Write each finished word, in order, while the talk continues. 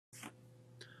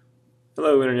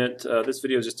Hello Internet. This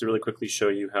video is just to really quickly show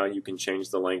you how you can change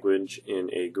the language in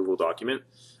a Google document.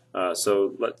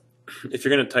 If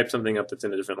you're going to type something up that's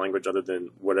in a different language other than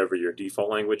whatever your default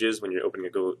language is when you're opening a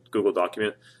Google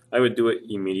document, I would do it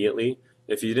immediately.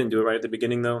 If you didn't do it right at the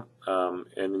beginning though, and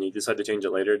then you decide to change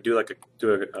it later,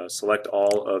 select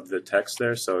all of the text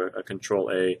there, so a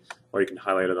Control A, or you can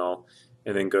highlight it all,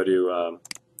 and then go to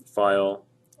File,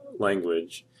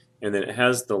 Language, and then it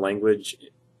has the language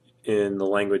in the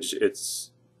language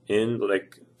it's in.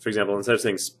 Like, for example, instead of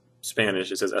saying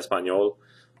Spanish, it says Español,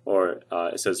 or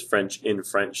it says French in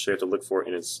French, so you have to look for it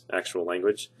in its actual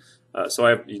language.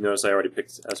 You notice I already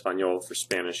picked Español for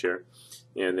Spanish here.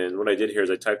 And then what I did here is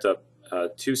I typed up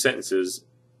two sentences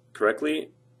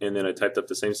correctly, and then I typed up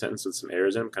the same sentence with some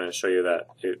errors in them, kind of show you that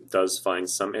it does find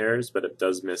some errors, but it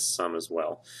does miss some as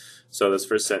well. So this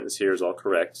first sentence here is all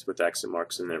correct with accent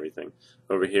marks and everything.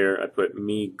 Over here I put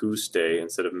me guste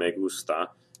instead of me gusta,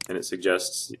 and it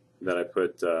suggests that I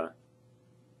put,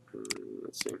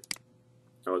 let's see,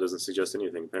 oh, it doesn't suggest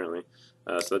anything apparently,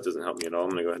 so that doesn't help me at all. I'm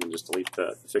going to go ahead and just delete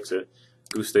that, fix it.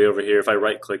 Guste over here, if I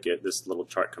right click it, this little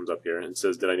chart comes up here and it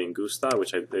says did I mean gusta,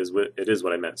 which it is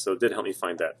what I meant, so it did help me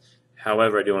find that.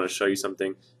 However, I do want to show you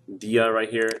something. Dia right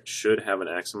here should have an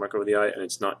accent mark over the I, and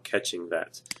it's not catching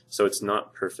that, so it's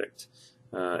not perfect.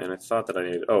 And I thought that I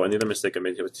needed, oh, and the other mistake I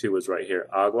made here with 2 was right here.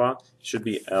 Agua should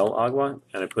be el agua,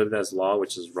 and I put it as la,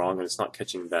 which is wrong, and it's not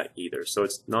catching that either. So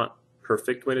it's not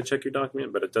perfect way to check your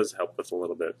document, but it does help with a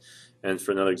little bit. And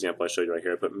for another example I showed you right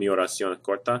here, I put mi oración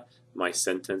corta, my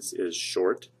sentence is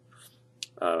short.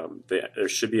 There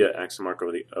should be an accent mark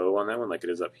over the O on that one, like it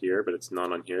is up here, but it's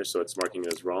not on here, so it's marking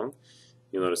it as wrong.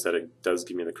 You'll notice that it does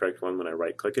give me the correct one when I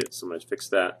right click it, so I'm going to fix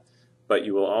that. But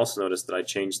you will also notice that I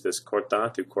changed this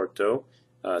corta to corto.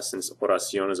 Since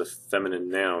oración is a feminine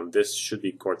noun, this should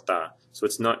be corta. So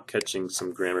it's not catching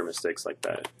some grammar mistakes like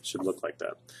that. It should look like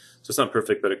that. So it's not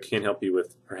perfect, but it can help you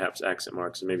with perhaps accent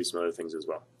marks and maybe some other things as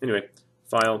well. Anyway,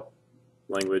 File,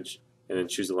 Language, and then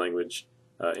choose the language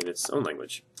in its own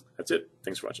language. That's it.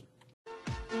 Thanks for watching.